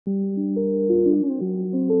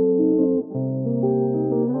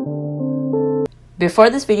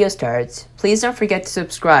Before this video starts, please don't forget to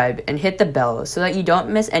subscribe and hit the bell so that you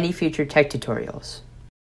don't miss any future tech tutorials.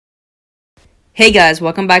 Hey guys,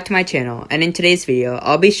 welcome back to my channel, and in today's video,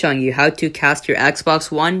 I'll be showing you how to cast your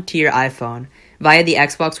Xbox One to your iPhone via the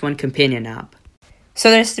Xbox One companion app.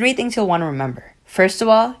 So there's 3 things you'll want to remember. First of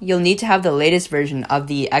all, you'll need to have the latest version of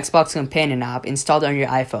the Xbox companion app installed on your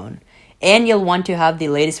iPhone, and you'll want to have the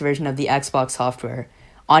latest version of the Xbox software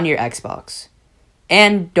on your Xbox.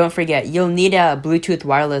 And don't forget, you'll need a Bluetooth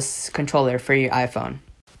wireless controller for your iPhone.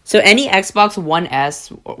 So any Xbox One S,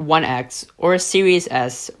 One X, or Series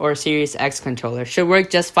S or Series X controller should work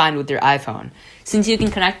just fine with your iPhone, since you can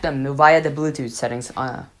connect them via the Bluetooth settings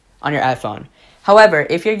on your iPhone. However,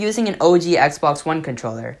 if you're using an OG Xbox One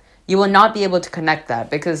controller, you will not be able to connect that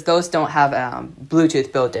because those don't have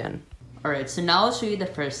Bluetooth built in. Alright, so now I'll show you the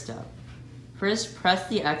first step. First, press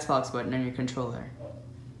the Xbox button on your controller,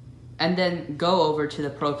 and then go over to the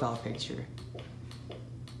profile picture.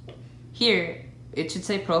 Here, it should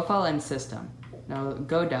say Profile and System. Now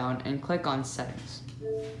go down and click on Settings.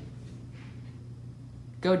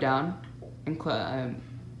 Go down and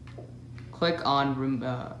click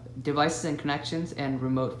on Devices and Connections and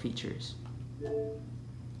Remote Features.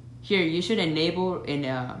 Here, you should enable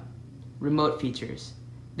Remote Features.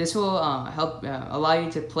 This will allow you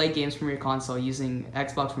to play games from your console using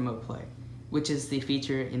Xbox Remote Play, which is the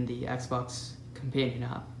feature in the Xbox companion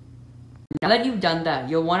app. Now that you've done that,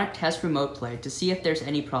 you'll want to test Remote Play to see if there's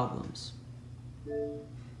any problems.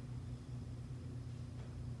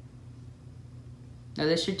 Now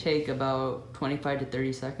this should take about 25 to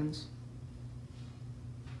 30 seconds.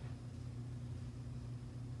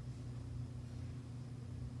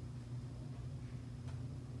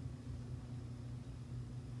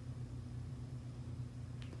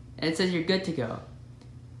 And it says you're good to go.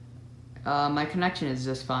 My connection is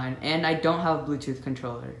just fine, and I don't have a Bluetooth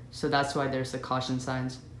controller, so that's why there's the caution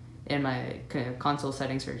signs, and my console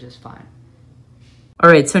settings are just fine.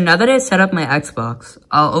 Alright, so now that I set up my Xbox,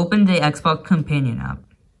 I'll open the Xbox companion app.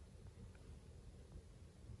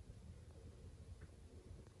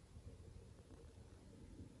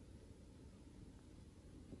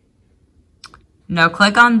 Now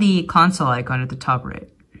click on the console icon at the top right.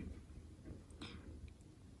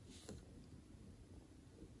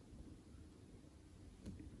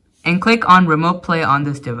 And click on Remote Play on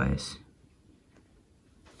this device.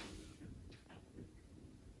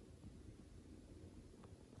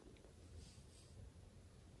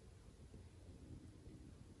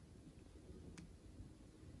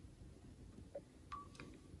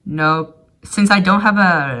 No, since I don't have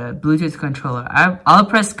a Bluetooth controller, I'll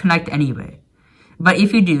press connect anyway. But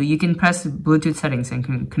if you do, you can press Bluetooth settings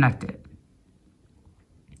and connect it.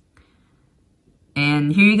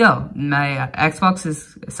 And here you go, my Xbox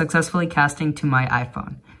is successfully casting to my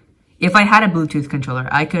iPhone. If I had a Bluetooth controller,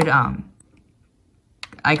 I could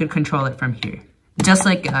control it from here, just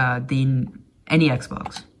like any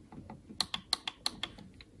Xbox.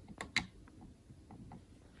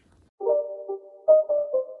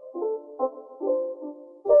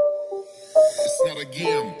 It's not a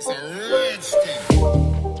game, it's a rich thing.